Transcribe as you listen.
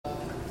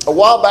A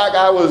while back,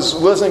 I was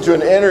listening to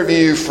an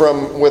interview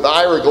with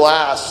Ira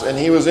Glass, and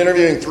he was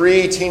interviewing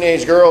 3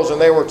 teenage girls, and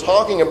they were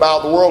talking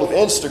about the world of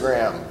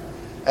Instagram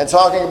and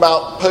talking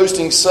about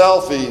posting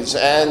selfies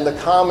and the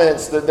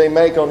comments that they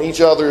make on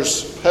each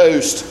other's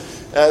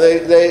post.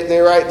 They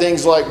write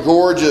things like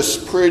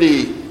gorgeous,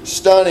 pretty,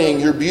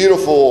 stunning, you're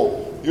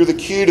beautiful, you're the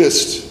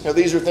cutest.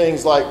 These are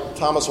things like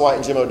Thomas White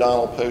and Jim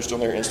O'Donnell post on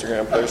their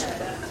Instagram post.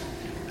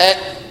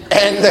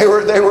 And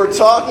they were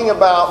talking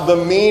about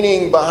the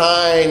meaning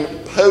behind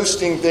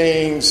posting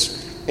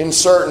things in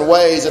certain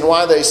ways and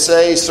why they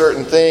say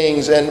certain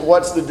things and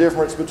what's the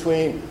difference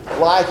between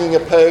liking a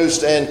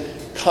post and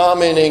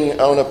commenting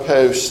on a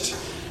post,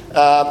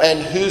 and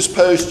whose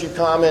post you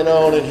comment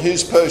on and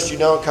whose post you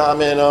don't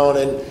comment on,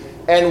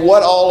 and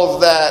what all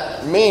of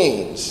that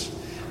means.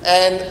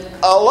 And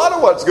a lot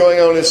of what's going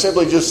on is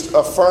simply just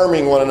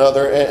affirming one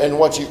another and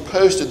what you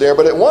posted there.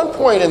 But at one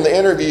point in the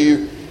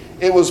interview,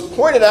 it was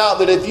pointed out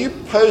that if you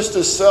post a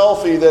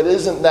selfie that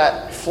isn't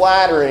that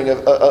flattering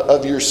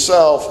of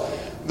yourself,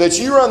 that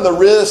you run the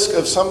risk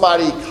of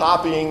somebody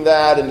copying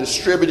that and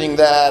distributing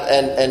that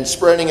and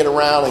spreading it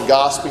around and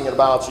gossiping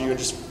about you and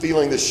just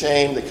feeling the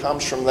shame that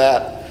comes from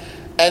that.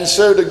 And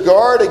so to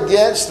guard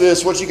against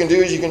this, what you can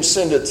do is you can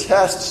send a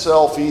test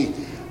selfie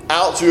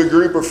out to a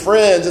group of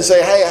friends and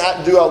say,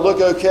 hey, do I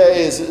look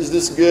okay? Is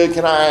this good?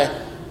 Can I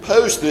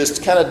post this?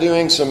 Kind of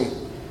doing some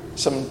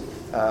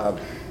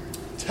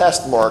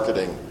test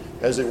marketing,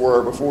 as it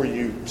were, before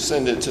you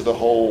send it to the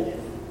whole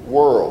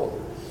world.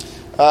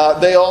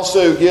 They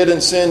also get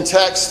and send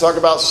texts, talk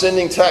about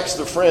sending texts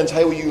to friends.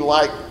 Hey, will you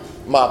like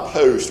my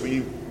post? Will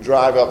you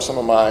drive up some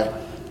of my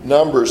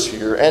numbers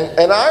here?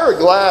 And Ira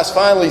Glass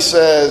finally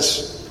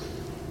says,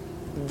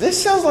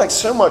 this sounds like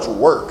so much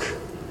work.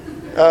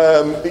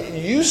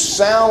 You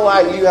sound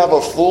like you have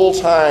a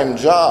full-time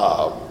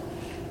job.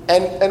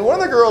 And one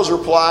of the girls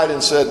replied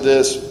and said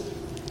this,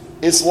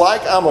 it's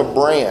like I'm a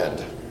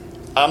brand.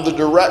 I'm the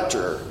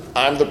director.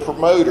 I'm the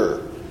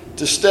promoter.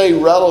 To stay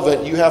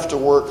relevant, you have to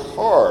work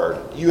hard.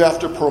 You have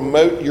to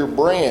promote your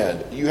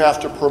brand. You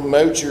have to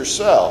promote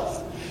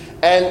yourself.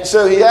 And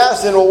so he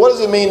asked them, well, what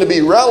does it mean to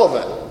be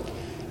relevant?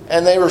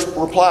 And they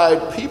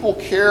replied, people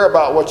care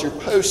about what you're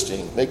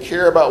posting. They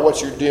care about what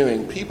you're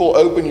doing. People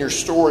open your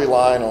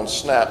storyline on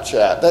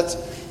Snapchat.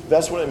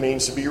 That's what it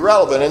means to be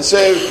relevant. And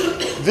so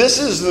this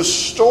is the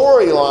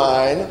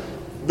storyline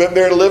that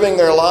they're living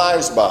their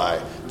lives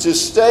by. To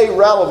stay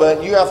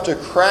relevant, you have to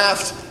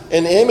craft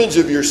an image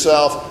of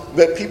yourself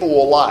that people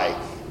will like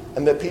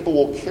and that people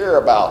will care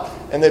about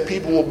and that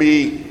people will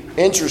be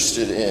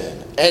interested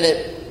in. And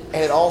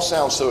it all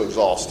sounds so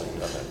exhausting,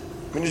 doesn't it?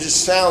 I mean, it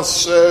just sounds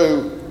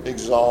so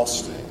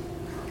exhausting.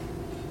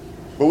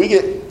 But we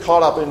get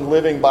caught up in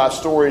living by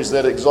stories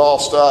that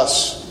exhaust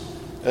us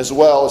as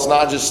well. It's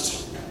not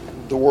just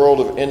the world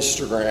of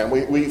Instagram.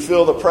 We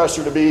feel the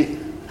pressure to be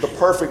the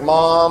perfect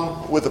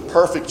mom with the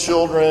perfect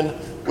children,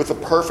 with the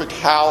perfect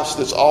house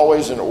that's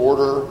always in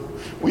order.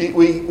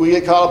 We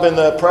get caught up in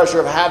the pressure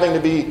of having to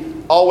be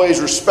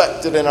always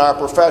respected in our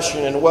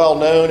profession and well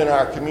known in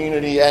our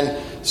community and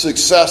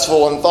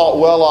successful and thought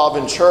well of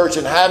in church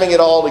and having it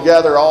all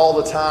together all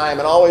the time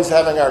and always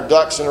having our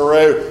ducks in a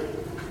row.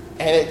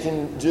 And it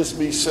can just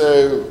be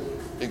so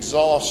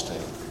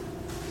exhausting.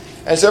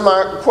 And so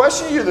my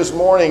question to you this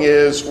morning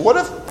is, what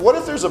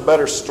if there's a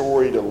better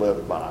story to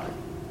live by?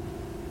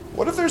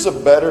 What if there's a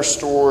better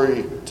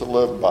story to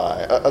live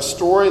by? A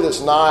story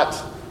that's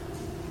not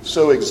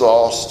so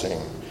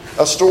exhausting.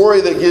 A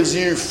story that gives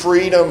you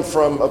freedom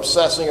from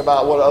obsessing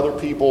about what other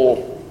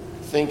people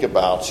think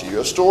about you.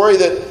 A story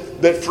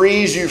that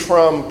frees you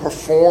from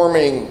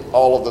performing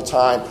all of the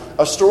time.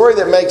 A story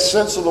that makes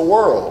sense of the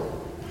world.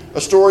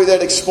 A story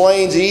that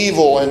explains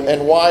evil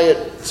and why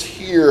it's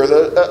here.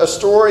 A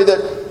story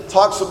that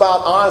talks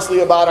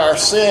honestly about our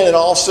sin and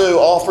also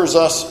offers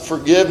us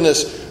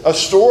forgiveness. A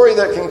story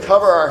that can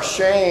cover our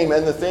shame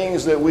and the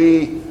things that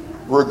we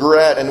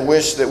regret and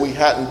wish that we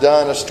hadn't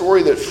done. A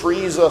story that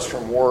frees us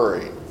from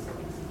worry.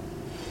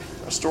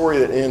 A story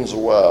that ends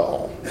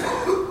well.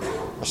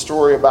 A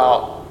story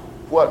about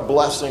what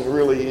blessing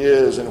really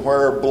is and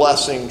where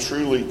blessing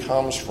truly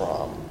comes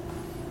from.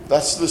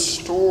 That's the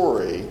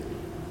story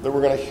that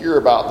we're going to hear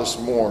about this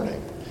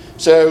morning.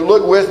 So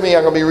look with me.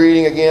 I'm going to be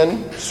reading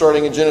again,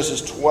 starting in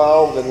Genesis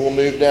 12, then we'll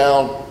move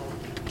down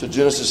to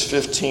Genesis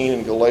 15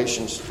 and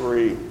Galatians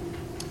 3.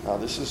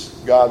 This is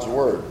God's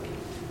Word.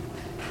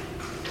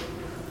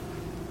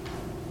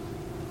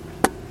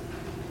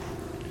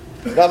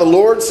 Now the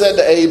Lord said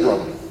to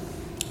Abram,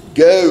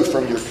 go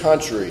from your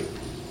country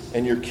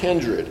and your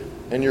kindred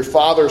and your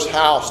father's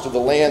house to the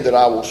land that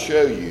I will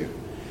show you.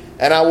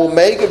 And I will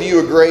make of you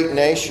a great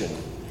nation.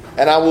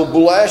 And I will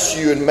bless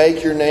you and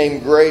make your name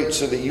great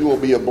so that you will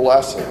be a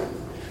blessing.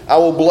 I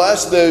will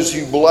bless those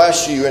who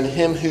bless you, and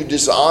him who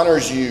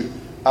dishonors you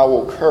I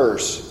will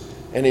curse.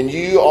 And in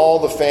you all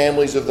the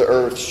families of the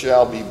earth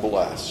shall be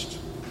blessed.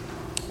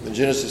 In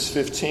Genesis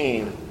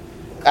 15,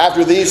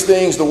 after these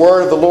things the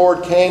word of the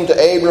Lord came to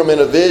Abram in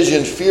a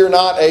vision. Fear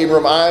not,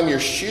 Abram, I am your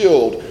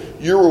shield.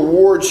 Your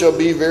reward shall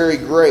be very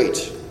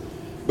great.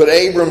 But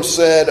Abram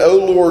said, O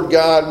Lord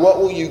God, what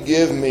will you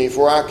give me?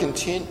 For I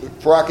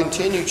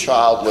continue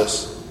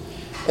childless.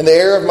 And the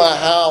heir of my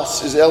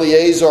house is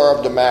Eleazar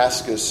of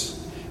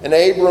Damascus. And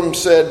Abram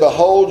said,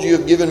 Behold, you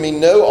have given me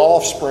no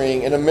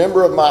offspring, and a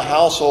member of my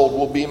household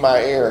will be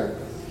my heir.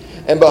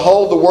 And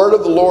behold, the word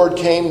of the Lord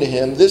came to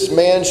him, This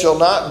man shall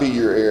not be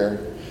your heir.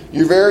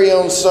 Your very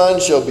own son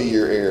shall be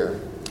your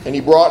heir. And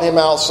he brought him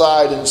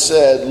outside and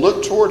said,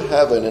 Look toward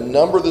heaven and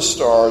number the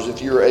stars,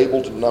 if you are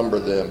able to number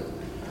them.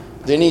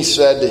 Then he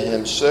said to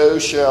him, So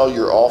shall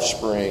your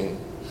offspring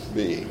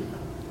be.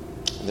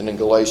 And then in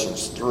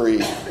Galatians 3,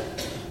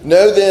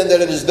 Know then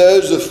that it is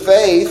those of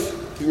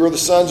faith who are the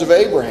sons of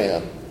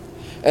Abraham.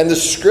 And the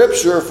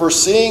scripture,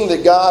 foreseeing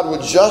that God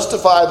would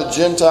justify the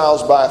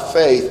Gentiles by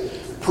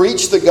faith,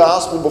 preached the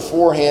gospel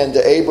beforehand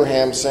to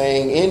Abraham,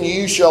 saying, In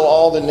you shall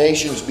all the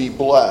nations be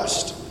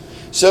blessed.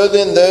 So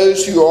then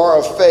those who are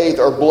of faith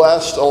are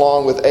blessed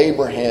along with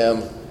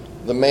Abraham,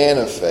 the man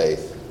of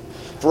faith.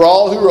 For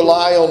all who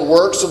rely on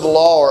works of the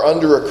law are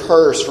under a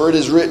curse, for it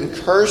is written,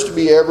 Cursed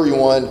be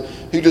everyone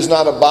who does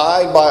not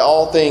abide by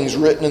all things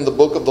written in the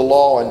book of the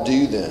law and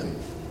do them.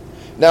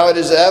 Now it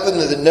is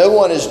evident that no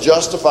one is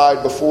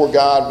justified before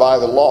God by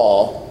the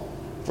law,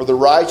 for the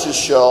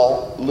righteous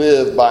shall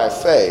live by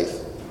faith.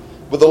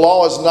 But the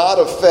law is not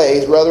of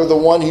faith, rather the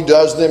one who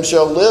does them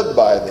shall live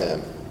by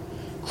them.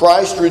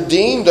 Christ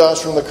redeemed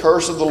us from the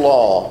curse of the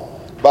law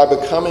by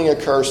becoming a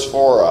curse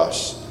for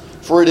us.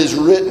 For it is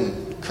written,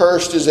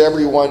 Cursed is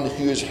everyone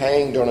who is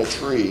hanged on a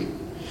tree,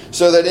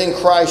 so that in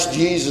Christ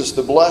Jesus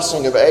the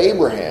blessing of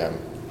Abraham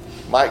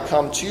might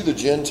come to the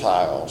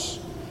Gentiles,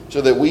 so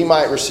that we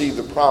might receive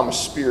the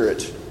promised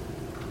Spirit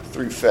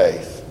through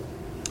faith.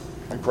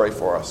 I pray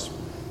for us.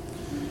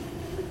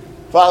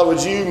 Father,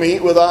 would you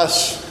meet with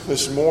us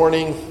this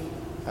morning?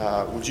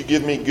 Would you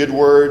give me good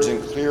words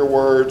and clear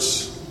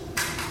words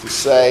to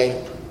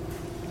say?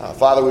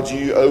 Father, would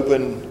you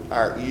open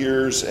our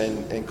ears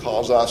and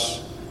cause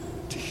us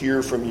to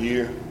hear from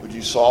you? Would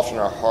you soften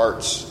our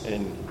hearts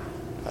and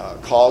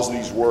cause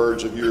these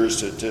words of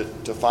yours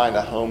to find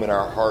a home in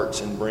our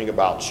hearts and bring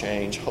about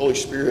change? Holy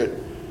Spirit,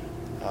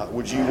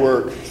 would you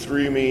work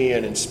through me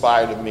and in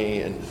spite of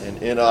me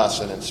and in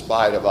us and in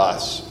spite of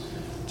us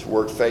to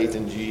work faith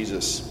in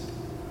Jesus?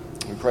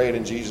 We pray it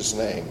in Jesus'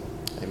 name.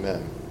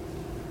 Amen.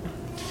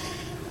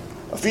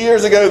 A few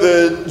years ago,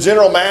 the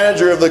general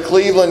manager of the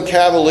Cleveland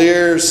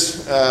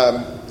Cavaliers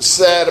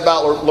said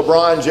about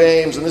LeBron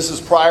James, and this is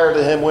prior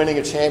to him winning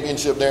a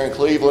championship there in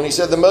Cleveland, he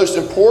said the most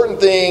important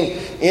thing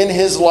in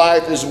his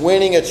life is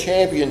winning a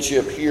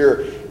championship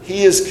here.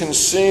 He is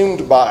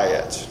consumed by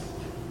it.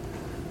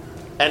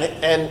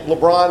 And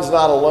LeBron's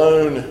not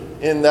alone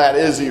in that,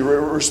 is he?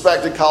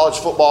 Respected college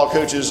football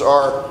coaches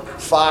are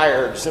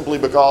fired simply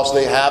because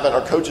they haven't,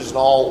 or coaches in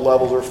all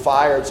levels are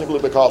fired simply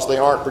because they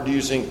aren't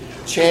producing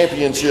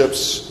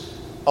championships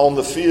on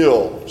the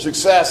field.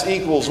 Success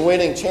equals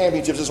winning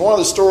championships. It's one of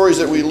the stories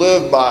that we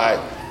live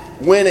by.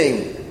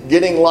 Winning,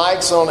 getting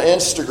likes on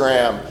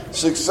Instagram,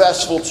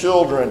 successful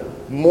children,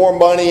 more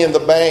money in the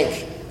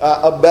bank,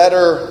 a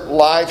better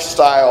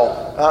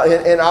lifestyle.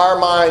 In our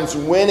minds,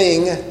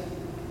 winning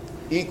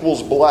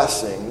equals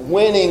blessing.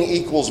 Winning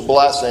equals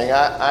blessing.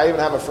 I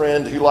even have a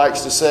friend who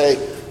likes to say,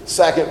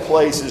 second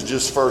place is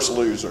just first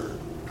loser.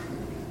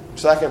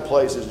 Second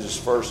place is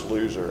just first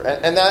loser.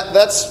 And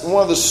that's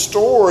one of the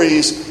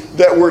stories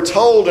that we're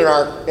told in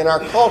our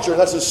culture. And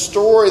that's a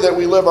story that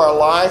we live our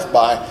life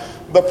by.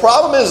 The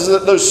problem is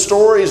that those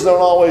stories don't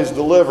always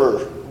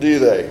deliver, do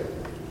they?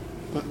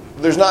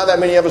 There's not that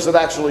many of us that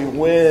actually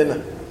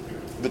win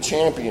the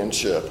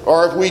championship.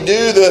 Or if we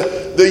do,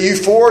 the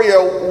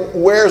euphoria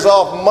wears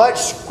off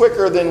much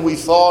quicker than we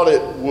thought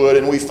it would,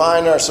 and we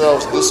find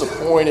ourselves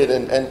disappointed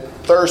and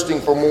thirsting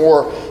for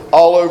more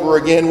all over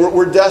again.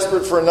 We're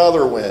desperate for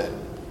another win.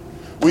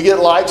 We get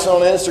likes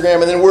on Instagram,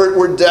 and then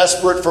we're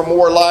desperate for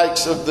more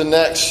likes of the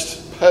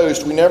next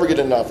post. We never get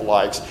enough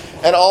likes.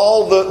 And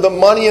all the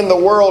money in the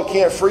world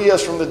can't free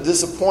us from the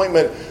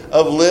disappointment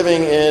of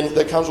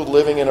that comes with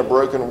living in a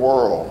broken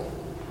world.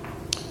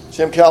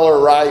 Tim Keller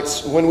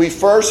writes, when we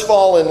first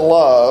fall in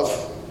love,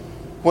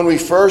 when we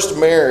first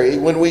marry,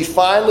 when we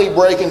finally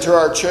break into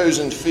our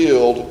chosen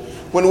field,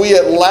 when we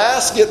at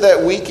last get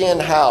that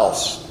weekend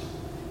house,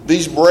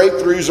 these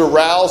breakthroughs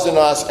arouse in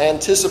us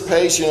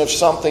anticipation of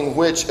something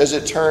which, as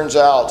it turns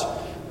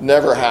out,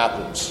 never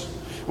happens.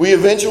 We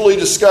eventually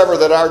discover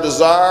that our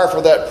desire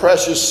for that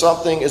precious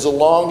something is a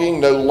longing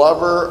no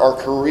lover or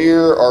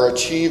career or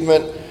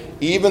achievement,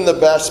 even the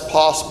best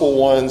possible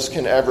ones,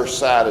 can ever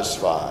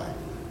satisfy.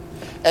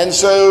 And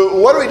so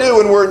what do we do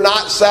when we're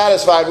not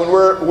satisfied, when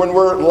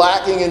we're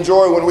lacking in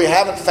joy, when we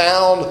haven't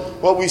found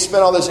what we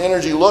spent all this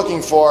energy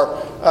looking for?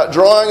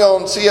 Drawing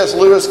on C.S.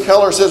 Lewis,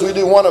 Keller says we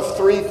do one of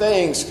three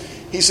things.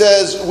 He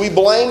says we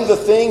blame the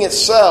thing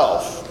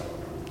itself.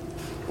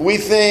 We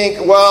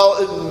think,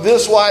 well,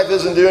 this wife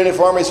isn't doing it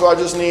for me, so I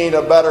just need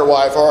a better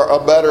wife or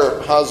a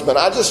better husband.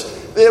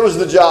 It was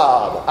the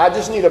job. I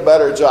just need a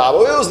better job.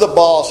 Well, it was the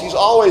boss. He's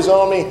always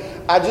on me.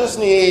 I just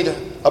need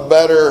a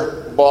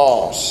better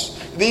boss.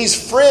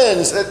 these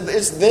friends,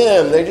 it's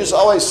them. They're just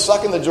always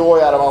sucking the joy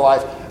out of my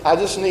life. I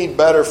just need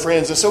better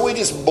friends. And so we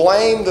just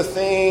blame the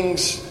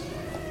things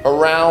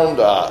around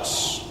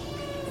us.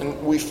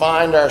 And we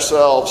find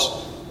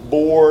ourselves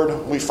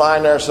bored. We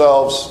find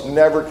ourselves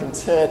never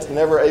content,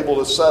 never able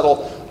to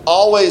settle,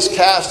 always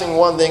casting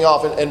one thing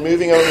off and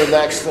moving on to the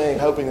next thing,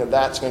 hoping that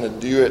that's going to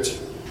do it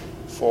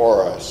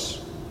for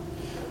us.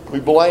 We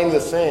blame the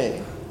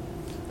thing.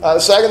 The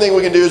second thing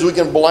we can do is we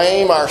can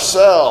blame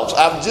ourselves.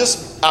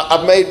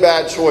 I've made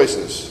bad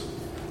choices.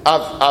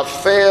 I've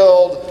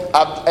failed.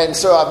 And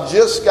so I've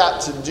just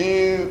got to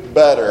do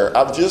better.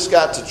 I've just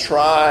got to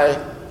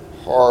try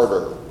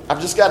harder. I've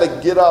just got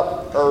to get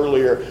up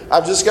earlier.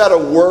 I've just got to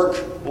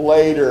work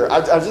later.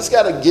 I've just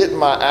got to get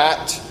my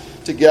act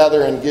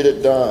together and get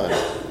it done.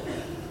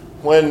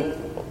 When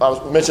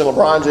I mentioned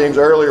LeBron James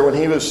earlier, when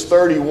he was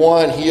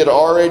 31, he had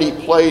already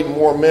played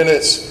more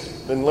minutes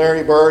than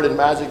Larry Bird and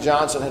Magic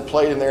Johnson had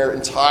played in their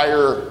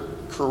entire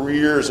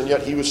careers, and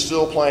yet he was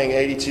still playing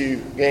 82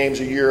 games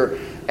a year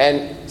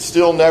and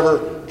still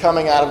never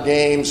coming out of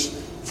games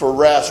for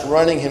rest,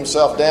 running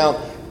himself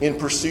down in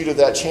pursuit of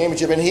that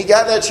championship. And he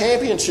got that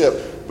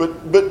championship,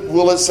 but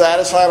will it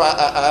satisfy him?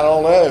 I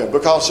don't know,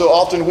 because so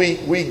often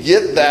we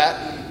get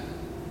that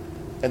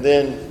and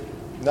then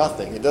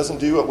nothing. It doesn't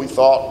do what we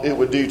thought it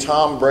would do.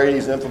 Tom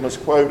Brady's infamous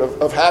quote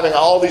of having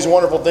all these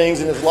wonderful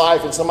things in his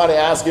life, and somebody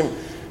asked him,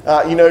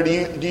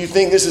 do you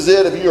think this is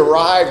it? Have you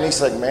arrived? And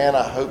he's like, man,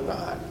 I hope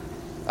not.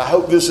 I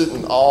hope this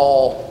isn't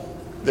all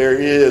there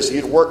is.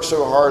 He'd worked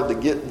so hard to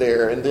get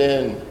there, and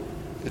then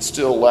it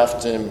still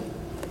left him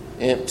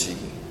empty.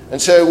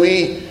 And so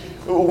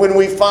when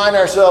we find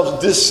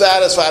ourselves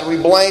dissatisfied, we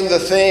blame the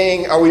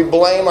thing, or we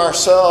blame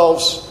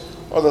ourselves,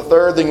 or the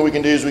third thing we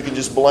can do is we can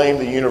just blame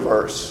the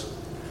universe.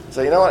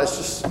 Say, you know what, it's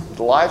just,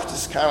 life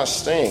just kind of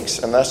stinks,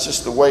 and that's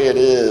just the way it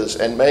is.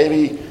 And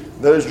maybe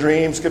those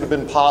dreams could have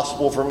been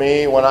possible for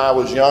me when I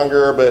was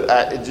younger, but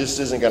it just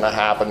isn't going to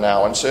happen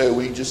now. And so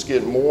we just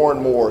get more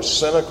and more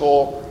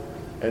cynical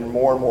and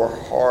more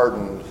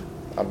hardened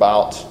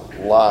about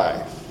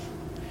life.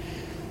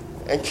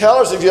 And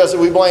Keller suggests that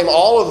we blame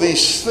all of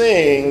these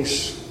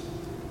things,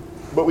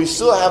 but we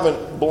still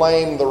haven't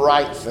blamed the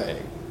right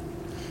thing.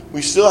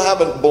 We still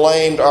haven't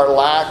blamed our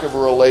lack of a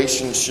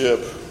relationship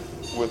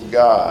with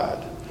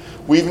God.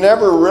 We've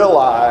never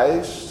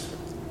realized,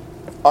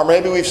 or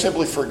maybe we've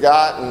simply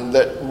forgotten,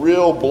 that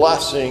real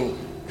blessing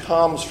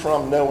comes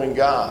from knowing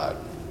God.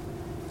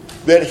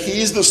 That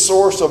He's the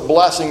source of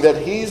blessing, that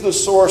He's the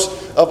source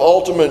of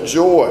ultimate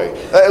joy.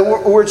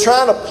 We're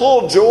trying to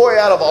pull joy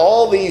out of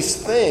all these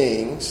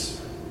things,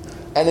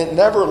 and it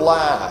never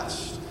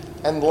lasts.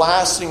 And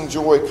lasting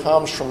joy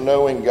comes from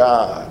knowing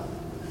God.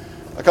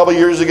 A couple of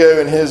years ago,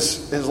 in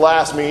his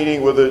last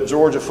meeting with the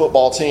Georgia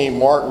football team,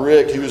 Mark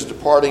Richt, who was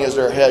departing as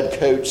their head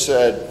coach,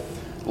 said,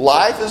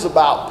 "Life is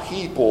about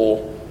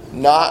people,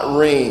 not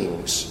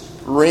rings.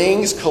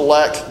 Rings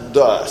collect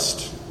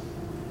dust."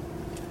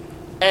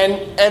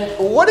 And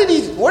what did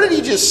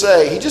he just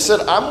say? He just said,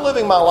 "I'm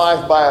living my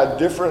life by a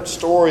different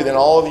story than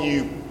all of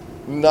you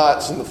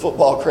nuts in the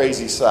football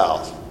crazy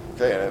South."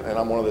 Okay, and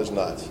I'm one of those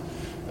nuts.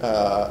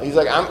 He's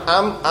like,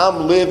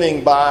 I'm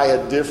living by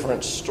a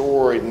different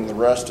story than the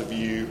rest of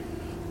you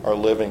are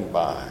living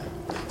by.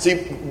 See,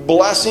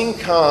 blessing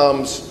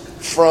comes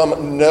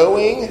from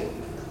knowing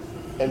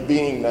and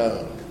being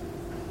known,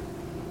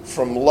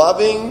 from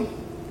loving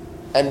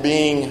and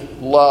being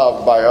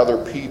loved by other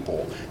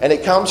people. And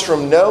it comes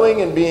from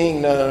knowing and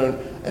being known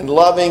and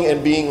loving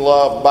and being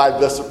loved by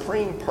the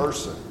supreme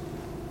person,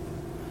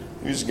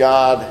 who's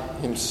God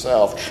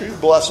Himself. True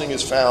blessing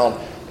is found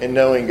in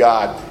knowing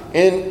God.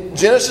 In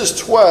Genesis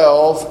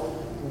 12,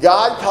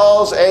 God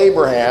calls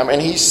Abraham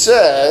and He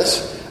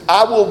says,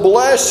 "I will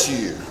bless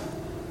you."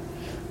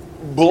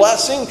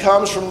 Blessing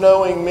comes from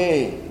knowing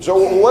me. So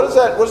what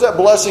does that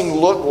blessing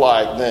look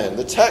like then?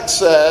 The text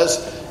says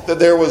that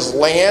there was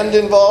land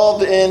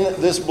involved in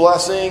this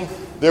blessing.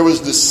 There was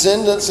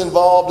descendants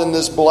involved in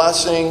this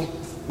blessing.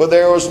 But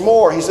there was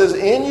more. He says,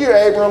 "In you,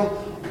 Abram,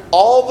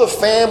 all the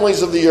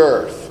families of the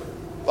earth,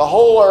 the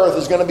whole earth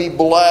is going to be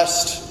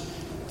blessed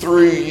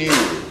through you."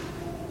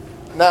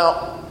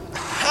 Now,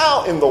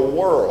 how in the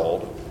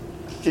world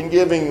can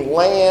giving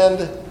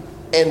land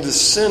and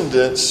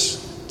descendants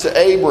to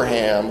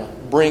Abraham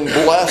bring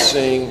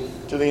blessing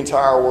to the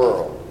entire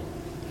world?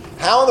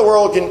 How in the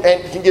world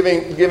can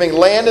giving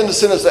land and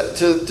descendants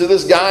to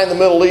this guy in the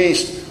Middle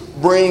East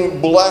bring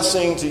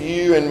blessing to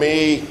you and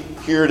me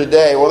here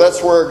today? Well,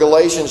 that's where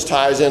Galatians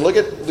ties in. Look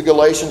at the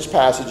Galatians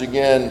passage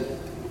again,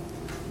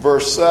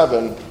 verse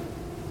 7.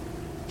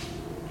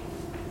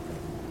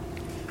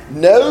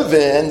 "Know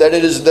then that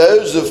it is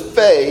those of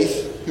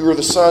faith who are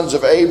the sons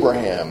of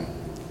Abraham.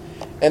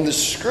 And the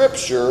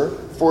Scripture,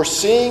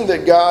 foreseeing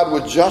that God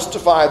would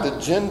justify the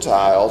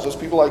Gentiles," those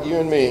people like you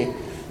and me,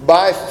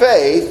 "by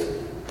faith,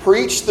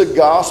 preached the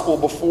gospel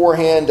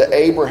beforehand to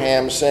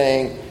Abraham,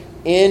 saying,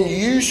 'In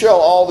you shall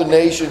all the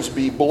nations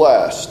be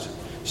blessed.'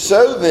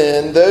 So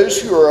then, those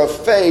who are of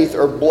faith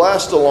are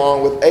blessed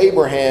along with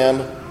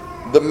Abraham,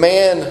 the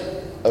man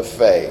of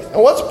faith.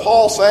 And what's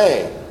Paul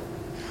saying?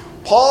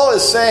 Paul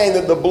is saying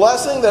that the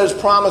blessing that is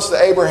promised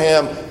to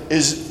Abraham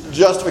is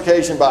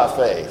justification by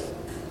faith,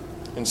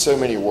 in so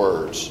many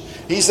words.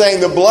 He's saying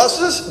the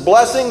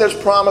blessing that's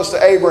promised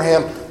to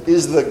Abraham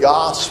is the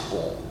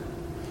gospel.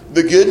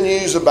 The good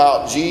news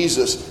about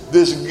Jesus.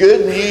 This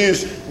good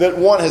news that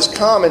one has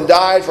come and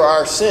died for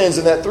our sins,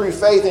 and that through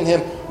faith in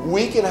him,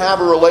 we can have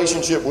a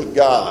relationship with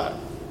God.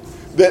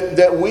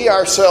 That we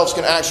ourselves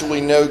can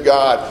actually know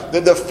God.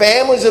 That the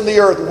families of the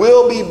earth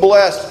will be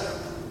blessed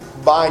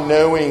by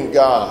knowing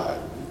God.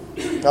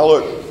 Now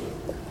look,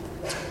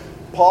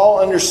 Paul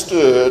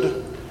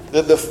understood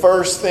that the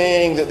first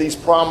thing that these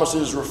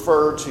promises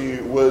referred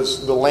to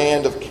was the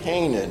land of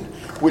Canaan,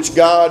 which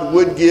God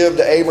would give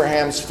to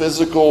Abraham's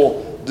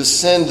physical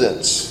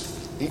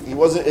descendants. He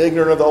wasn't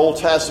ignorant of the Old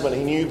Testament.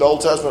 He knew the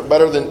Old Testament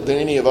better than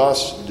any of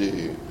us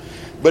do.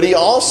 But he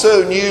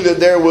also knew that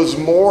there was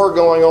more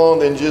going on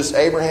than just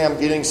Abraham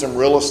getting some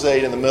real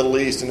estate in the Middle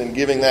East and then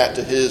giving that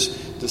to his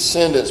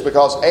descendants.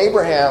 Because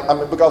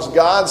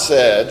God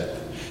said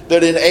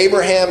that in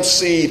Abraham's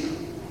seed,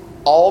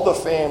 all the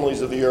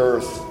families of the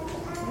earth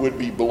would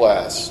be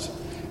blessed.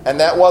 And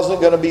that wasn't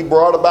going to be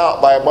brought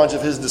about by a bunch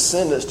of his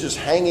descendants just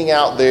hanging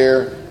out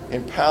there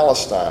in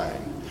Palestine.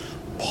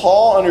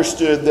 Paul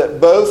understood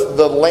that both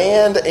the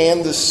land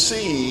and the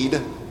seed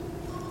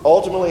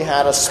ultimately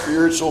had a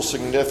spiritual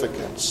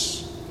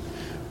significance.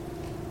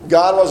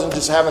 God wasn't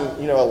just having,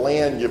 a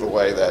land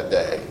giveaway that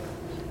day.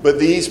 But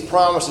these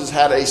promises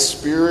had a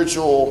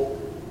spiritual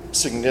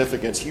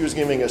significance. He was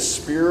giving a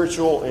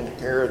spiritual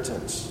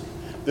inheritance.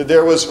 That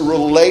there was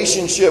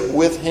relationship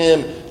with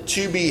him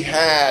to be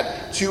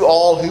had to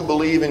all who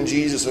believe in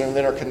Jesus and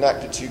then are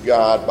connected to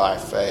God by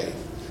faith.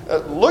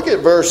 Look at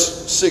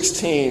verse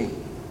 16,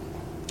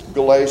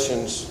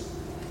 Galatians.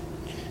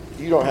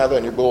 You don't have that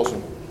in your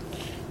bulletin.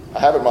 I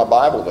have it in my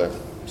Bible, though.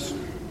 It's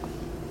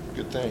a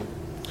good thing.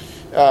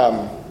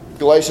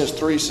 Galatians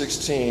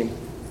 3:16.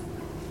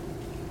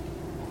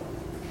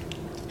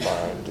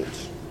 Find it.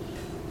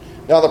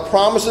 Now the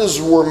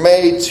promises were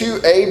made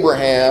to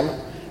Abraham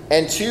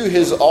and to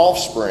his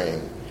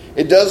offspring.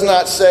 It does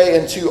not say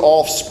and to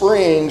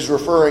offsprings,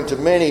 referring to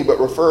many, but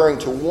referring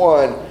to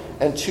one,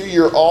 and to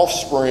your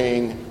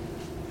offspring,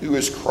 who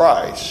is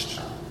Christ.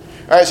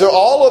 All right, so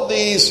all of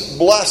these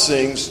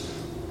blessings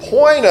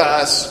point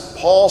us,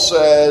 Paul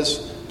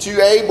says, to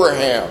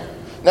Abraham.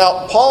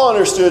 Now, Paul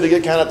understood, to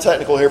get kind of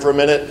technical here for a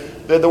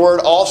minute, that the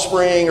word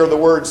offspring or the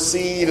word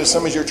seed, as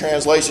some of your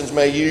translations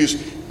may use,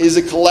 is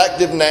a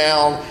collective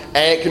noun,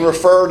 and it can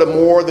refer to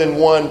more than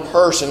one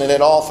person, and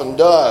it often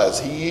does.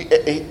 He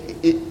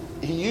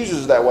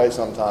uses it that way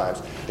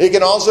sometimes. It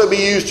can also be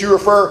used to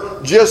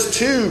refer just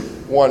to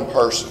one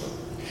person.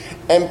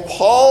 And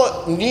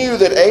Paul knew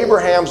that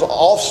Abraham's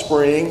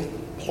offspring,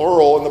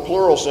 plural in the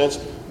plural sense,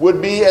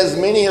 would be as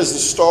many as the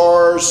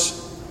stars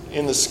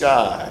in the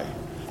sky.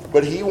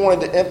 But he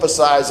wanted to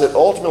emphasize that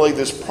ultimately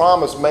this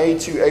promise made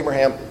to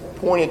Abraham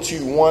pointed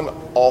to one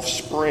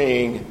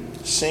offspring,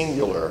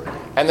 singular.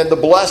 And that the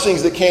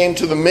blessings that came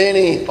to the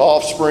many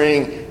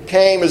offspring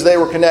came as they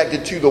were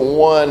connected to the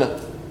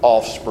one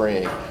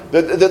offspring.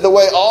 The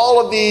way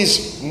all of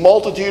these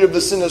multitude of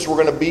descendants were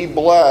going to be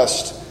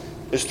blessed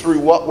is through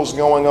what was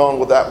going on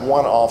with that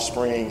one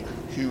offspring,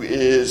 who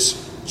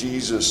is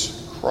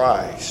Jesus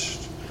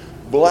Christ.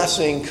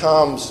 Blessing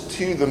comes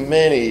to the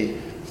many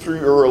through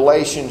a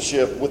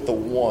relationship with the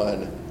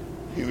one,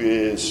 who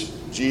is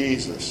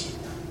Jesus.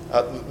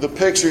 The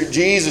picture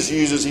Jesus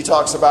uses, he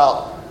talks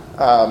about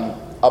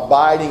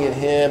abiding in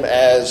him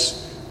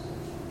as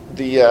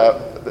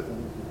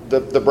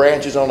the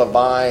branches on a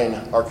vine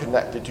are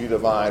connected to the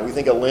vine. We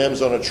think of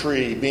limbs on a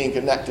tree being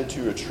connected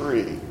to a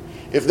tree.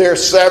 If they're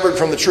severed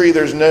from the tree,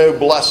 there's no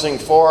blessing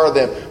for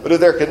them. But if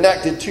they're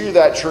connected to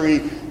that tree,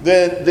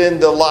 then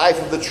the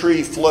life of the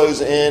tree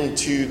flows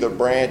into the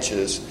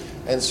branches.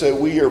 And so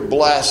we are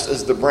blessed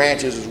as the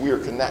branches, as we are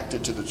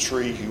connected to the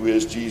tree, who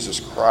is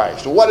Jesus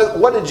Christ.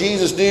 What did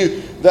Jesus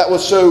do that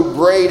was so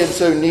great and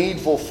so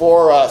needful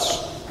for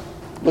us?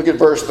 Look at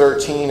verse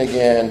 13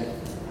 again.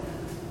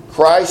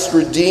 Christ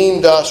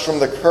redeemed us from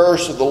the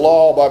curse of the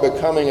law by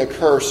becoming a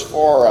curse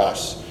for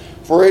us.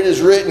 For it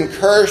is written,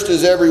 cursed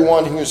is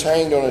everyone who is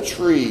hanged on a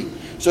tree,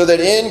 so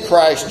that in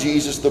Christ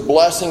Jesus the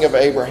blessing of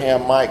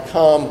Abraham might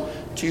come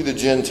to the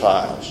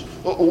Gentiles.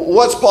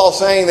 What's Paul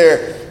saying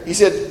there? He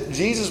said,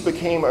 Jesus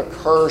became a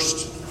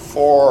curse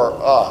for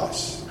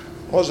us.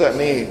 What does that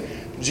mean?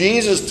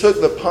 Jesus took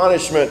the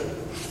punishment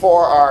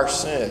for our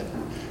sin.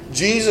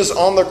 Jesus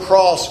on the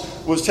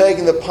cross was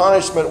taking the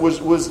punishment,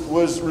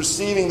 was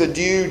receiving the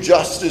due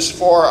justice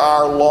for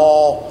our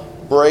law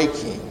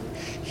breaking.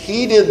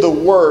 He did the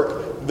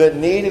work that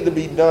needed to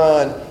be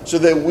done so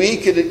that we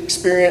could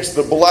experience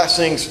the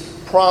blessings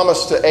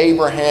promised to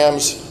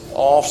Abraham's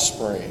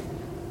offspring.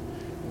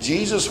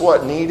 Jesus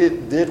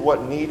did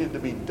what needed to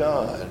be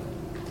done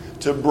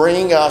to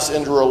bring us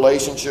into a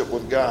relationship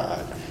with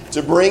God,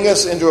 to bring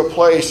us into a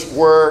place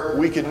where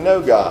we could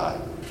know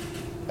God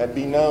and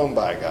be known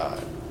by God,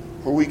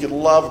 where we could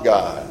love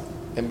God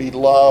and be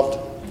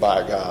loved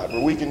by God,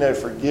 where we can know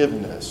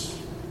forgiveness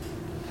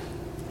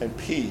and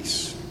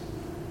peace,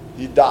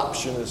 the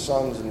adoption of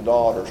sons and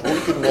daughters, where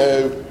we can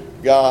know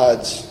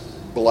God's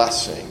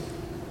blessing.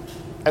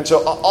 And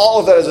so all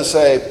of that, as I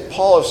say,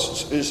 Paul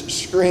is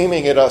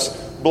screaming at us,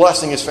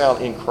 blessing is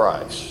found in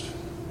Christ.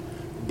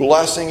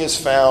 Blessing is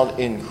found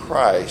in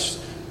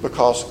Christ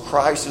because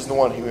Christ is the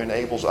one who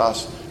enables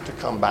us to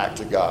come back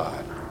to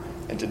God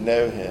and to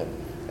know Him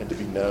and to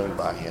be known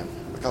by Him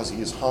because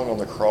He is hung on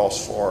the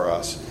cross for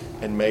us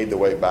and made the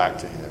way back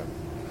to Him.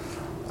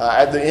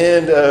 At the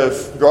end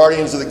of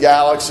Guardians of the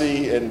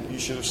Galaxy, and you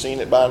should have seen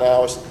it by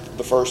now, it's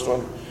the first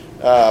one,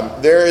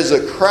 there is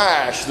a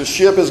crash. The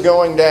ship is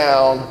going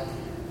down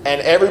and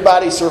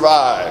everybody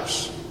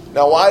survives.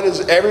 Now, why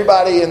does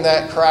everybody in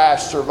that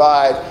crash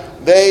survive?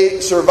 They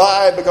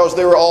survived because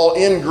they were all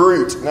in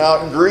Groot.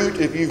 Now,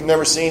 Groot, if you've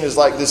never seen, is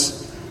like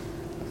this.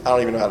 I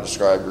don't even know how to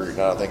describe Groot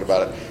now that I think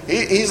about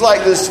it. He's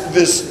like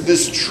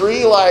this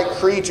tree-like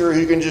creature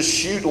who can just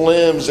shoot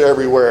limbs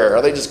everywhere.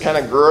 Or they just kind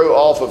of grow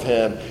off of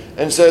him.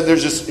 And so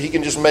he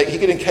can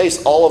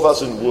encase all of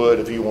us in wood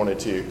if he wanted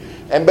to.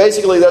 And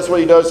basically that's what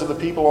he does to the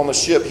people on the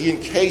ship. He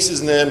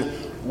encases them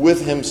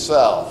with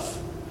himself.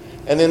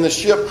 And then the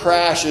ship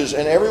crashes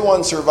and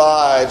everyone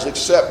survives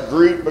except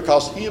Groot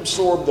because he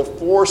absorbed the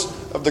force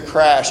of the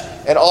crash.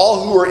 And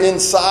all who are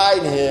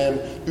inside him,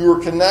 who are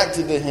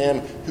connected to him,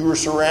 who are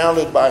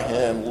surrounded by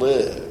him,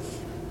 live.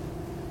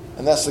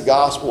 And that's the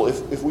gospel.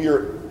 If we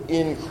are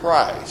in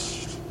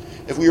Christ,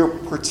 if we are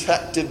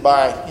protected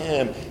by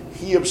him,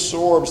 he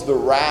absorbs the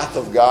wrath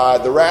of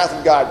God. The wrath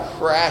of God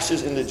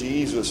crashes into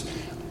Jesus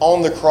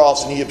on the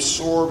cross and he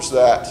absorbs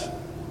that.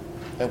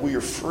 And we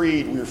are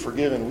freed, we are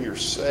forgiven, we are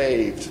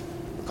saved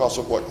because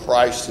of what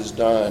Christ has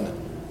done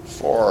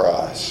for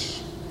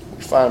us.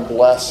 We find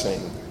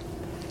blessing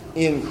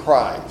in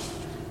Christ.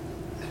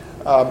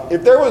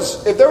 If there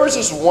was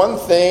just one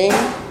thing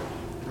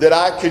that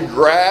I could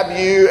grab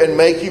you and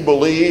make you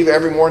believe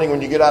every morning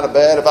when you get out of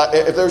bed,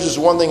 if there's just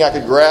one thing I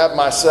could grab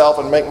myself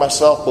and make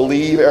myself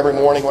believe every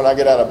morning when I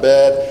get out of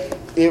bed,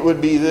 it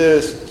would be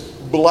this: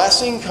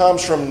 blessing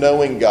comes from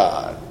knowing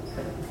God.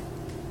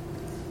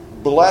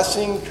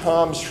 Blessing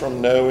comes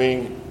from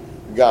knowing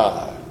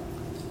God.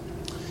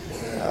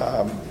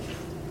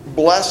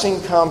 Blessing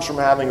comes from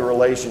having a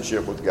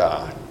relationship with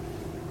God.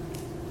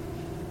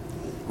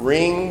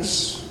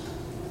 Rings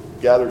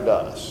gather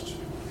dust.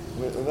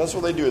 And that's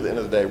what they do at the end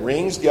of the day.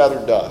 Rings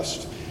gather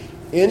dust.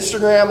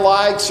 Instagram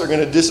likes are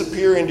going to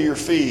disappear into your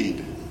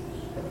feed,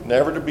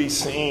 never to be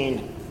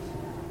seen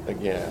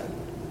again.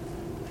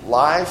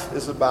 Life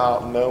is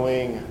about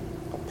knowing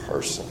a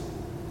person.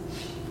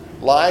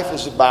 Life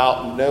is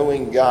about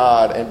knowing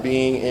God and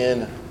being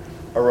in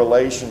a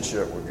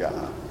relationship with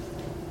God.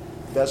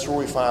 That's where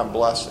we find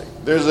blessing.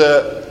 There's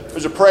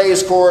a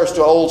praise chorus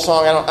to an old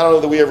song. I don't know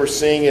that we ever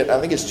sing it. I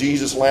think it's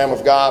Jesus, Lamb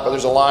of God. But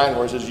there's a line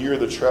where it says, "You're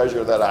the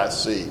treasure that I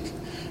seek.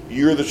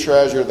 You're the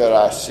treasure that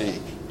I seek."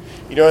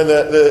 You know, in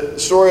the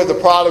story of the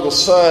prodigal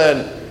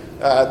son,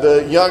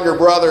 the younger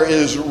brother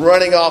is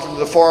running off into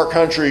the far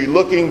country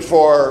looking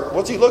for,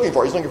 what's he looking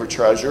for? He's looking for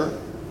treasure.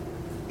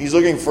 He's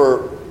looking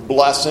for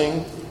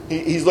blessing.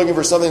 He's looking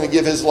for something to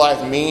give his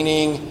life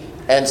meaning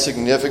and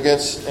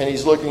significance, and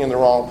he's looking in the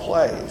wrong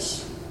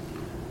place.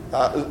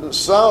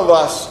 Some of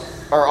us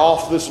are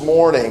off this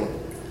morning.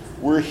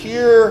 We're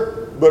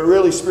here, but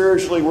really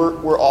spiritually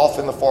we're off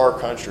in the far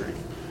country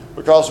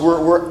because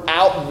we're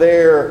out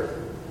there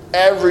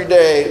every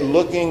day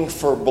looking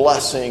for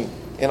blessing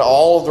in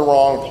all of the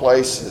wrong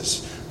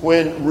places,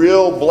 when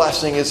real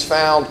blessing is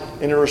found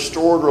in a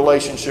restored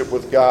relationship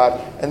with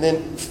God, and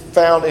then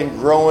found in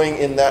growing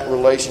in that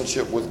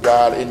relationship with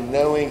God, in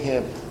knowing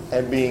him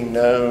and being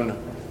known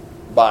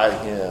by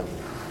him.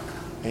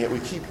 And yet we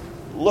keep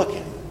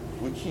looking.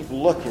 We keep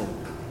looking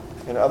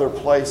in other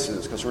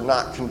places because we're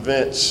not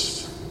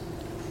convinced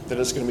that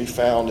it's going to be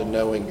found in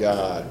knowing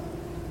God.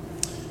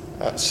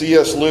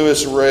 C.S.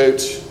 Lewis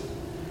wrote,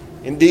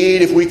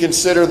 "Indeed, if we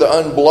consider the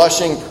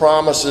unblushing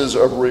promises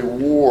of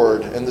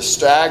reward and the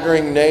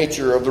staggering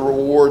nature of the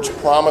rewards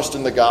promised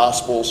in the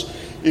Gospels,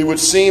 it would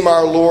seem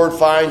our Lord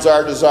finds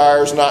our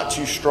desires not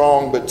too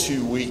strong but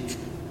too weak.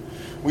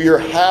 We are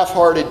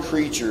half-hearted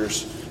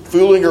creatures,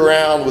 fooling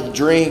around with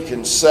drink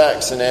and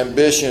sex and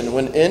ambition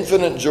when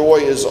infinite joy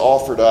is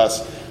offered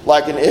us,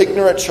 like an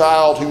ignorant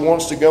child who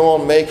wants to go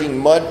on making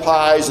mud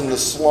pies in the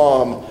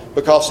slum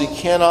because he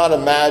cannot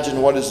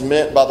imagine what is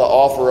meant by the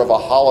offer of a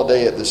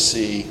holiday at the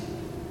sea.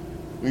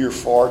 We are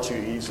far too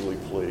easily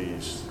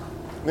pleased."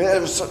 I mean,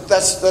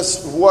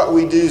 that's what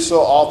we do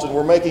so often.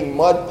 We're making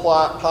mud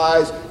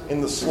pies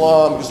in the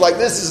slum. It's like,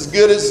 this is as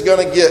good as it's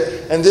going to get.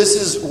 And this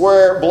is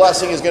where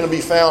blessing is going to be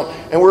found.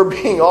 And we're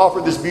being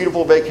offered this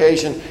beautiful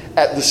vacation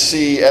at the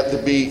sea, at the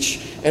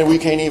beach. And we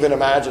can't even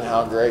imagine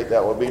how great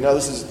that would be. No,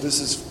 this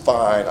is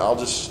fine. I'll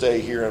just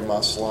stay here in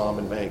my slum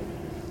and make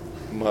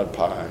mud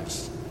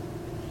pies.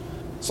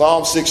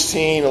 Psalm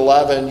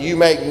 16:11, "You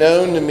make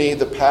known to me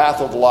the path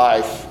of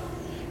life.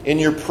 In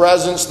your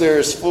presence there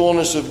is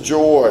fullness of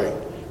joy.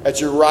 At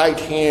your right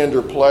hand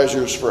are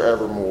pleasures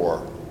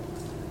forevermore."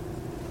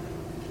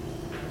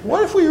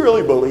 What if we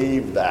really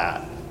believed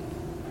that?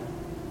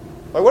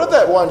 Like, what if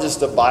that wasn't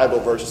just a Bible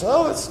verse?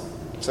 Oh,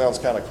 that sounds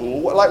kind of cool.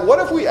 What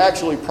if we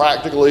actually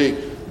practically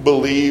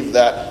believed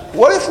that?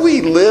 What if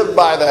we lived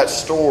by that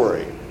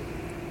story?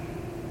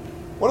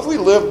 What if we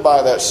lived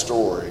by that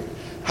story?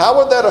 How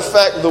would that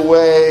affect the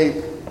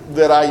way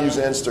that I use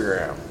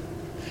Instagram?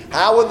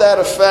 How would that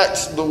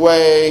affect the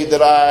way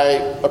that I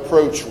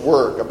approach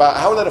work?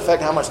 How would that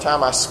affect how much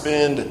time I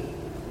spend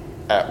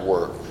at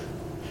work?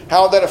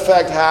 How would that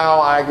affect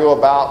how I go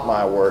about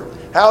my work?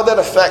 How would that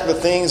affect the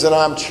things that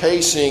I'm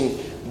chasing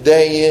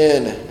day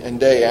in and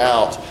day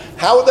out?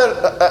 How would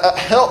that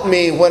help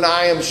me when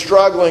I am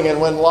struggling and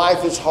when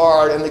life is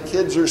hard and the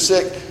kids are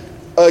sick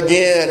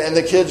again and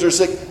the kids are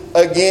sick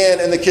again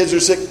and the kids are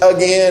sick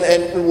again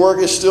and work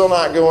is still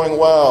not going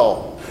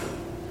well?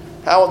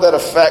 How would that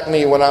affect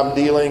me when I'm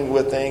dealing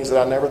with things that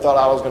I never thought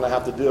I was going to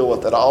have to deal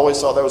with, that I always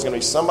thought there was going to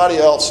be somebody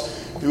else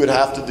who would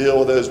have to deal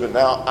with those, but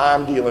now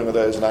I'm dealing with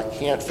those and I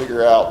can't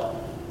figure out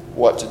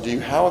what to do?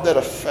 How would that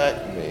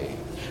affect me?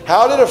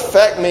 How would it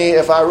affect me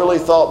if I really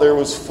thought there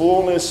was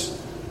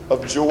fullness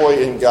of joy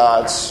in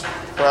God's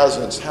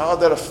presence? How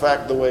would that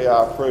affect the way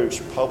I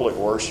approach public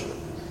worship?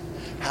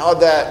 How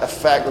would that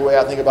affect the way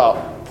I think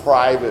about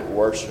private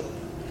worship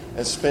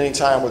and spending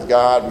time with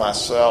God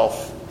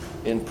myself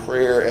in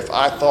prayer, if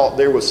I thought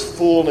there was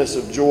fullness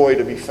of joy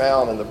to be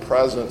found in the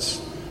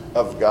presence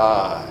of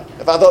God?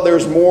 If I thought there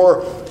was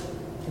more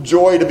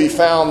joy to be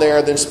found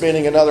there than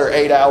spending another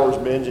 8 hours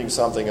binging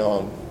something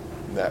on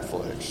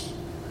Netflix?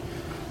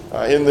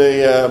 In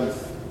the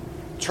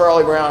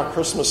Charlie Brown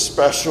Christmas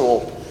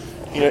special,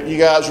 you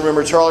guys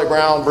remember Charlie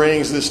Brown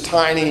brings this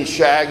tiny,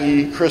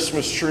 shaggy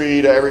Christmas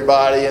tree to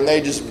everybody, and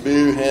they just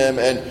boo him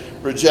and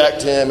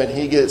reject him, and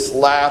he gets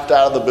laughed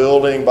out of the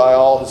building by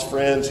all his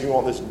friends who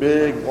want this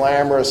big,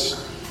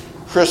 glamorous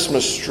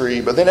Christmas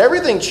tree. But then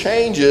everything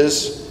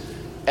changes,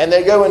 and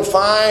they go and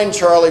find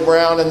Charlie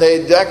Brown, and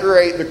they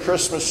decorate the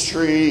Christmas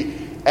tree,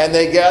 and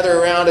they gather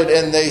around it,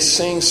 and they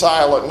sing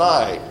Silent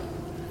Night.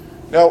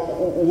 Now,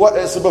 what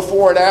is the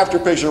before and after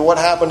picture? What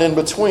happened in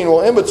between?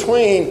 Well, in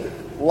between,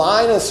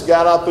 Linus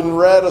got up and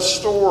read a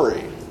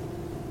story.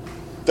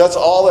 That's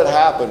all that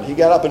happened. He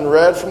got up and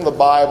read from the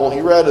Bible.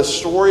 He read a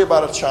story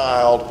about a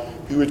child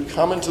who had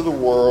come into the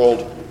world,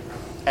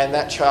 and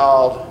that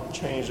child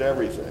changed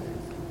everything.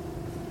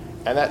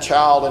 And that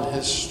child and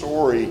his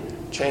story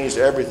changed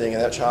everything,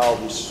 and that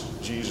child was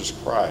Jesus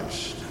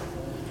Christ.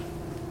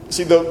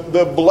 See,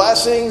 the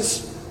blessings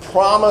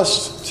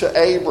promised to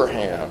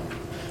Abraham,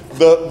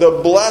 the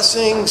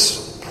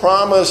blessings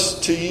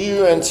promised to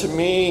you and to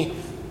me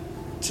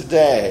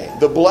today,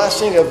 the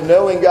blessing of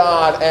knowing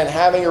God and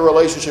having a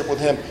relationship with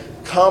Him,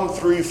 come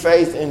through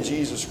faith in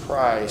Jesus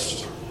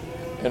Christ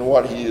and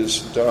what He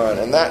has done.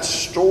 And that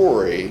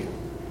story,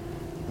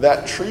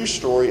 that true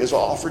story, is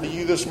offered to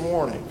you this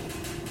morning.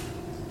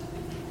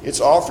 It's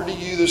offered to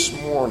you this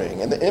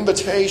morning. And the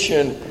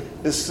invitation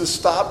is to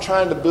stop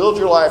trying to build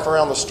your life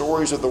around the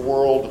stories that the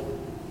world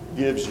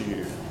gives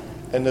you,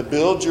 and to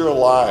build your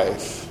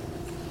life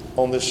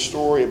on this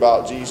story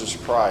about Jesus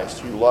Christ,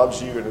 who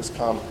loves you and has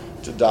come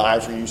to die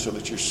for you so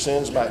that your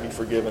sins might be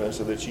forgiven and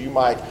so that you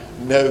might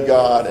know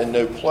God and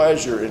know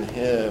pleasure in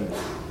Him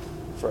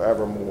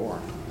forevermore.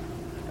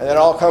 And that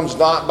all comes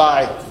not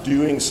by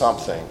doing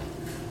something.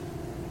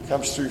 It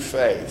comes through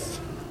faith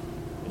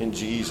in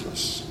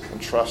Jesus and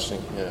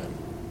trusting Him.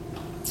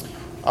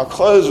 I'll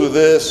close with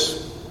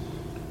this.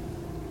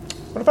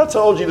 What if I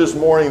told you this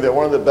morning that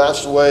one of the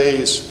best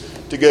ways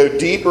to go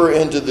deeper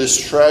into this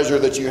treasure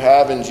that you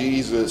have in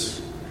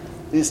Jesus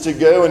is to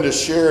go and to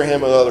share Him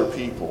with other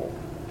people?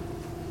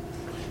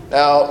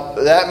 Now,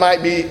 that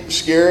might be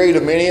scary to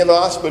many of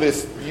us, but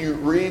if you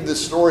read the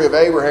story of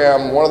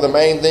Abraham, one of the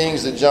main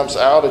things that jumps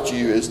out at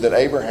you is that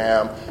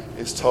Abraham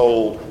is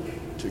told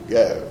to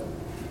go.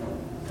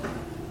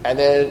 And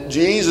then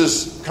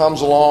Jesus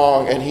comes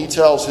along and He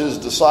tells His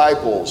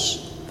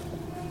disciples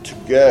to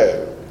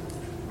go.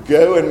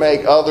 Go and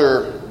make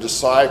other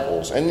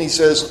disciples. And He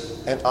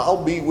says, and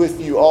I'll be with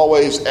you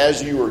always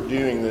as you are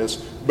doing this,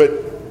 but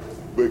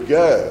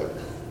go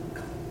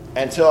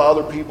and tell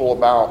other people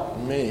about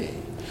me.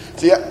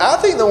 See, I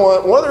think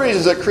one of the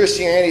reasons that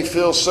Christianity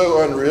feels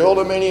so unreal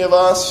to many of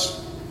us,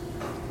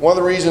 one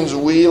of the reasons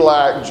we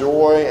lack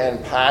joy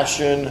and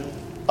passion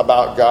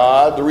about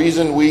God, the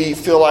reason we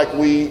feel like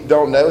we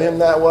don't know Him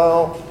that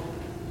well,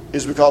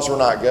 is because we're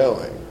not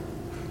going.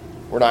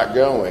 We're not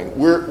going.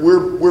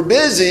 We're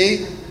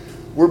busy.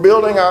 We're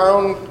building our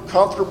own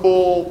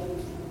comfortable,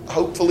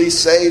 hopefully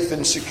safe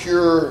and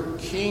secure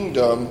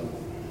kingdom,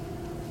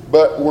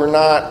 but we're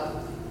not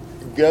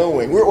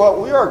going. We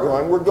are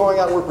going. We're going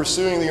out and we're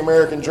pursuing the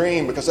American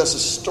dream because that's a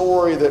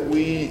story that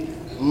we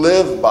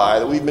live by,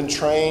 that we've been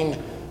trained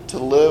to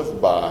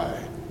live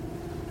by.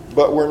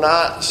 But we're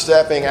not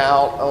stepping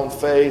out on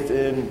faith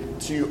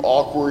into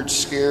awkward,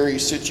 scary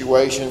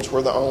situations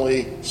where the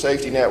only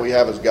safety net we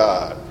have is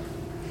God.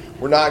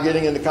 We're not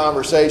getting into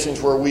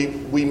conversations where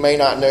we may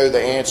not know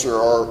the answer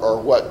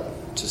or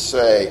what to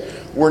say.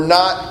 We're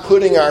not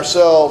putting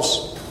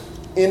ourselves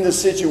into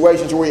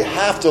situations where we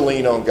have to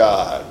lean on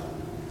God.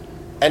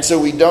 And so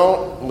we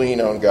don't lean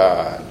on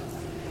God.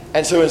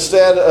 And so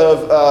instead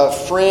of a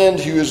friend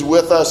who is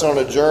with us on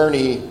a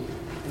journey,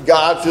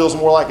 God feels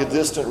more like a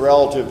distant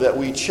relative that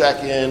we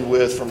check in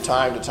with from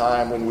time to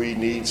time when we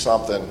need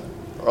something.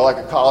 Or like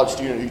a college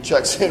student who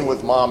checks in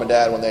with mom and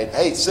dad when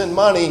hey, send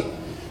money.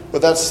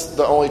 But that's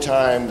the only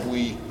time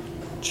we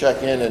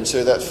check in, and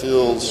so that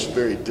feels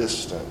very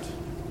distant.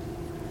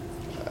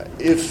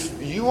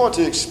 If you want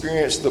to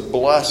experience the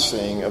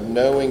blessing of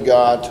knowing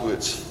God to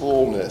its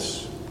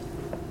fullness,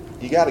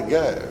 you got to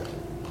go.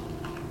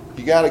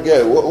 You got to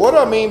go. What do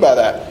I mean by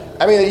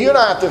that? I mean, you and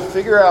I have to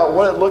figure out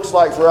what it looks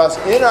like for us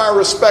in our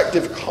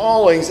respective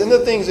callings and the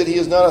things that He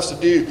has done us to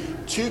do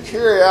to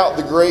carry out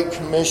the Great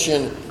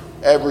Commission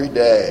every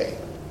day.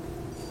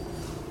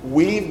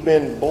 We've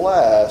been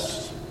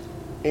blessed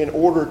in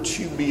order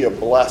to be a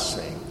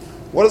blessing.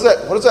 What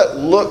does that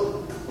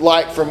look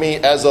like for me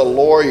as a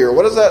lawyer?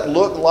 What does that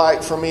look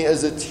like for me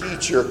as a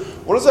teacher?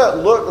 What does that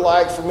look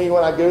like for me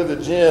when I go to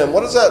the gym?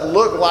 What does that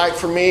look like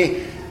for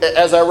me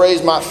as I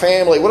raise my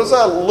family? What does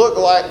that look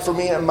like for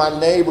me in my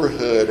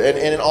neighborhood and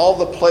in all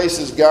the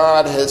places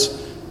God has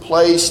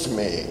placed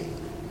me?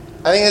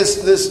 I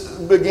think this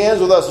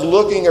begins with us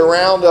looking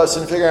around us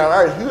and figuring out,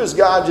 all right, who has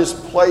God just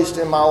placed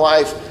in my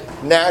life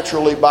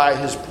naturally by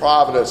His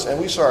providence?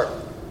 And we start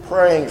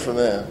praying for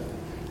them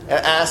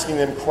and asking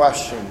them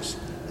questions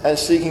and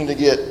seeking to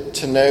get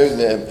to know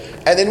them.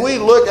 And then we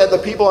look at the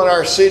people in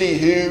our city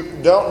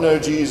who don't know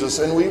Jesus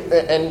and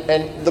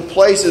the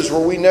places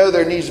where we know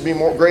there needs to be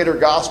greater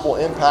gospel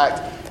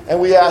impact. And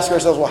we ask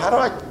ourselves, well, how do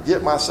I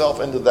get myself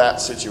into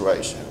that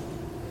situation?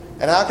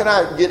 And how can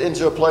I get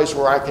into a place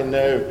where I can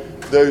know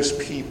those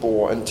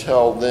people and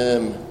tell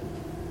them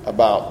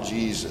about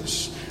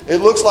Jesus? It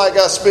looks like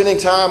us spending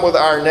time with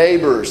our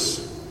neighbors,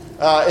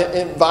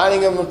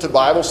 inviting them to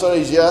Bible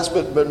studies, yes,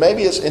 but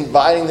maybe it's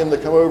inviting them to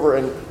come over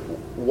and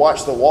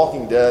watch The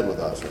Walking Dead with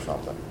us or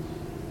something.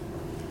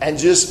 And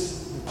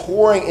just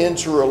pouring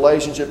into a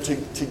relationship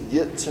to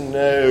get to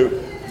know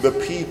the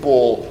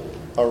people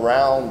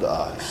around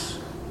us.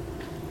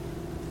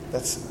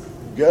 That's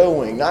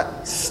going,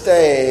 not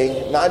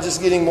staying, not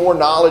just getting more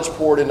knowledge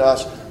poured into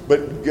us,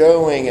 but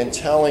going and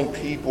telling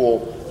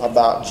people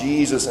about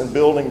Jesus and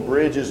building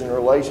bridges and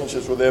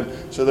relationships with them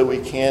so that we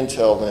can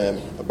tell them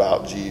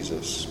about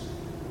Jesus.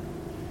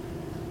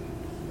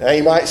 Now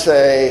you might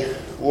say,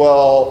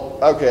 well,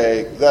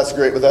 okay, that's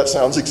great, but that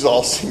sounds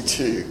exhausting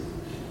too.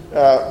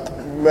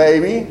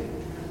 Maybe.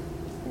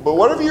 But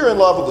what if you're in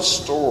love with the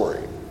story?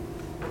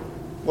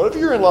 What if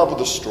you're in love with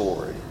the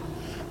story?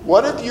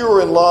 What if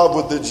you're in love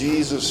with the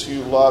Jesus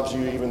who loves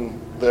you even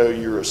though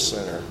you're a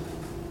sinner?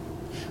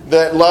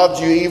 That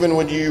loved you even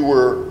when you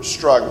were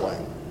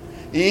struggling,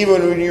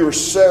 even when you were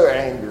so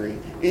angry,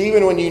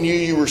 even when you knew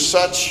you were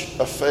such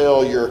a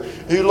failure,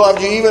 who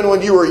loved you even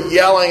when you were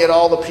yelling at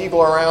all the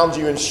people around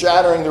you and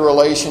shattering the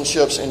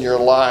relationships in your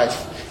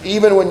life,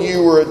 even when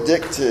you were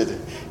addicted,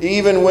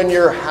 even when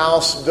your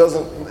house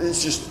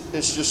it's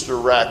just a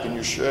wreck and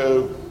you're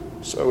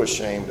so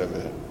ashamed of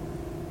it.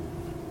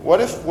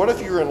 What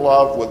if you're in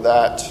love with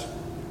that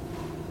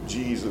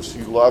Jesus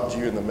who loved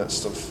you in the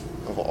midst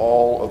of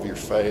all of your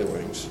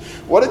failings?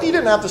 What if you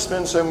didn't have to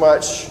spend so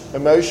much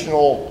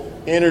emotional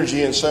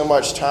energy and so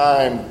much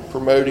time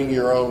promoting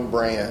your own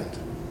brand?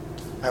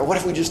 What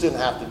if we just didn't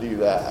have to do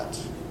that?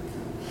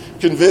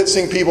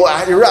 Convincing people,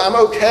 I'm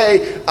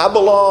okay, I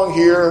belong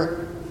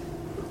here,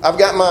 I've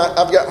got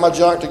my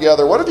junk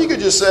together. What if you could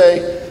just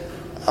say,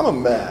 I'm a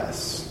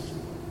mess.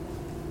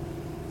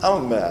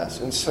 I'm a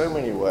mess in so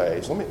many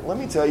ways. Let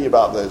me tell you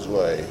about those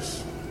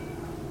ways.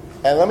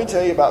 And let me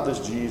tell you about this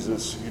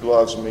Jesus who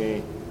loves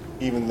me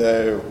even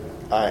though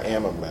I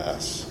am a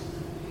mess.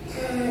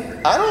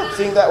 I don't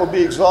think that would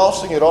be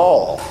exhausting at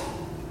all.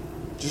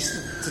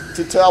 Just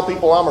to tell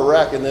people I'm a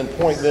wreck and then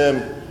point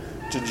them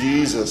to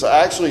Jesus.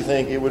 I actually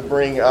think it would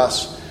bring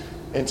us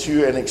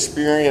into an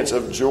experience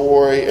of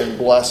joy and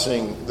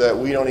blessing that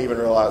we don't even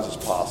realize is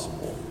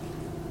possible.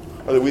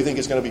 Or that we think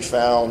is going to be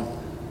found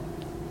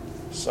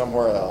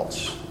somewhere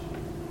else.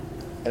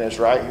 And it's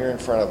right here in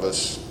front of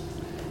us.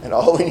 And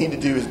all we need to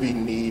do is be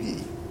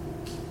needy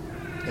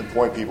and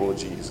point people to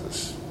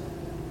Jesus.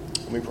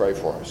 Let me pray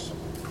for us.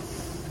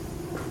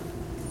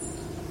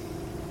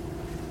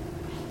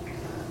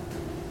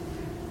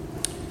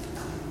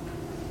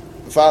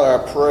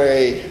 Father, I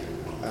pray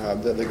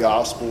that the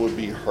gospel would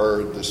be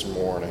heard this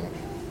morning.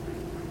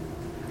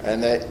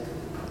 And that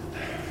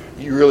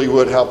you really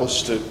would help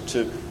us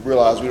to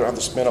realize we don't have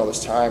to spend all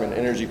this time and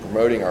energy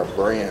promoting our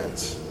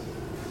brands.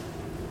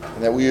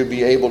 And that we would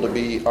be able to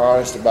be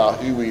honest about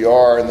who we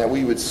are and that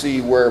we would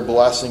see where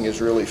blessing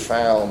is really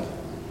found.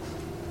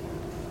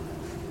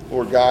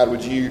 Lord God,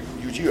 would you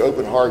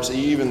open hearts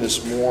even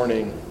this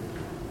morning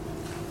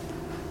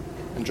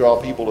and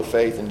draw people to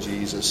faith in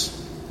Jesus.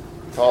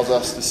 Cause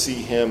us to see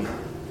him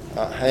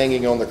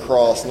hanging on the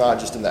cross, not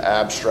just in the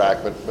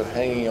abstract, but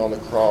hanging on the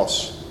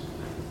cross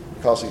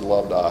because he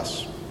loved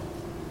us.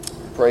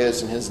 We pray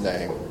this in his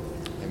name.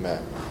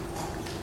 Amen.